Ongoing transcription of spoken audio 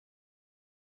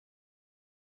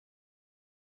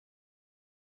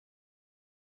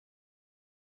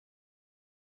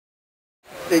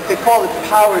they call it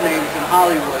power names in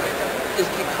Hollywood, is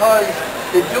because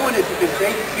they're doing it because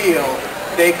they feel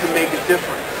they can make a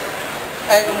difference.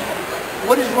 And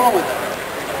what is wrong with that?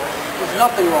 There's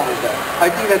nothing wrong with that. I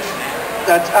think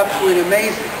that's absolutely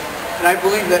amazing. And I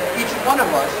believe that each one of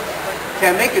us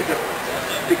can make a difference,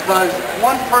 because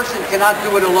one person cannot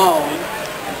do it alone.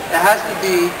 It has to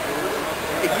be,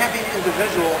 it can't be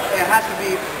individual, it has to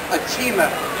be a team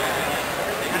effort.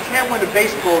 You can't win a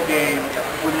baseball game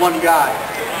with one guy.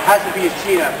 It has to be a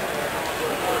team effort.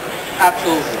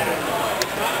 Absolutely.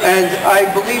 And I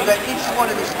believe that each one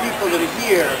of these people that are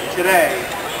here today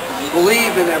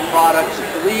believe in their products,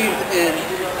 believe in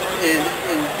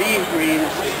being green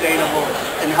and sustainable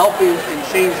and helping and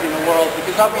changing the world.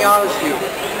 Because I'll be honest with you,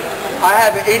 I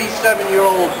have an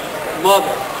 87-year-old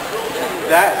mother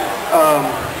that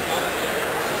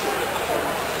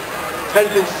has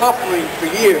been suffering for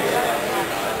years.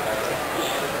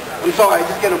 I'm sorry, I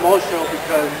just get emotional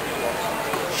because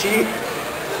she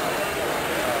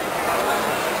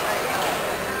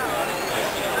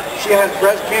has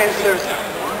breast cancer,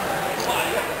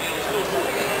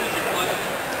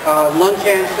 lung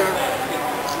cancer,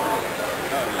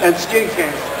 and skin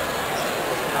cancer.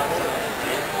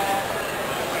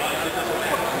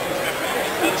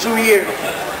 In 2 years.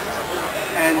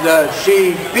 And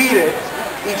she beat it,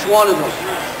 each one of them.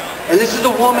 And this is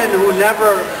a woman who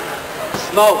never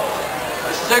smoked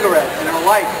a cigarette in her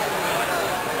life.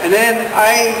 And then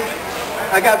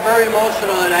I got very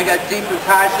emotional and I got deep and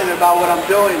passionate about what I'm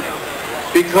doing,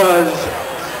 because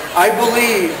I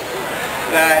believe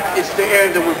that it's the air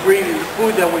that we're breathing, the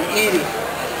food that we're eating,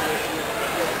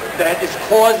 that is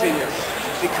causing this.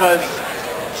 Because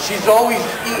she's always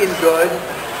eaten good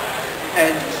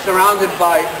and surrounded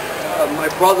by my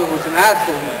brother who's an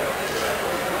athlete,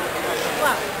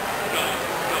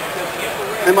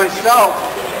 and myself,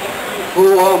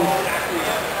 who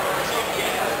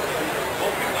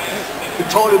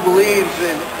totally believes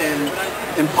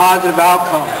in positive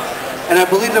outcomes. And I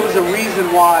believe there was a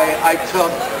reason why I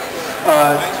took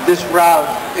this route.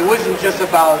 It wasn't just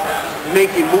about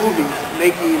making movies,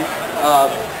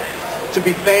 to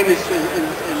be famous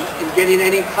and getting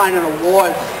any kind of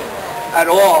award at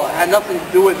all. It had nothing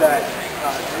to do with that.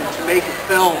 To make a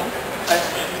film,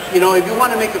 you know, if you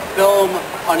want to make a film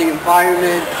on the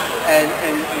environment and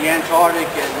the Antarctic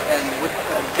and with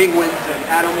penguins and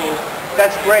animals,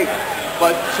 that's great.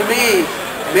 But to me,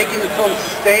 making the film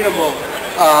sustainable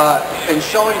and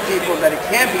showing people that it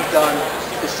can be done,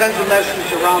 it sends a message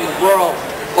around the world,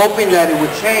 hoping that it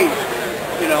would change.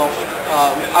 You know,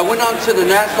 I went onto the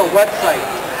NASA website,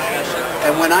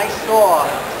 and when I saw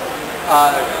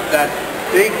that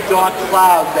big dark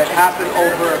cloud that happened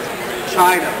over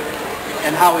China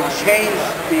and how it changed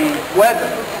the weather,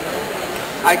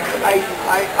 I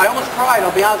almost cried.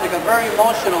 I'll be honest, I got very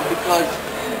emotional, because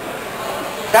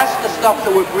that's the stuff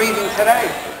that we're breathing today.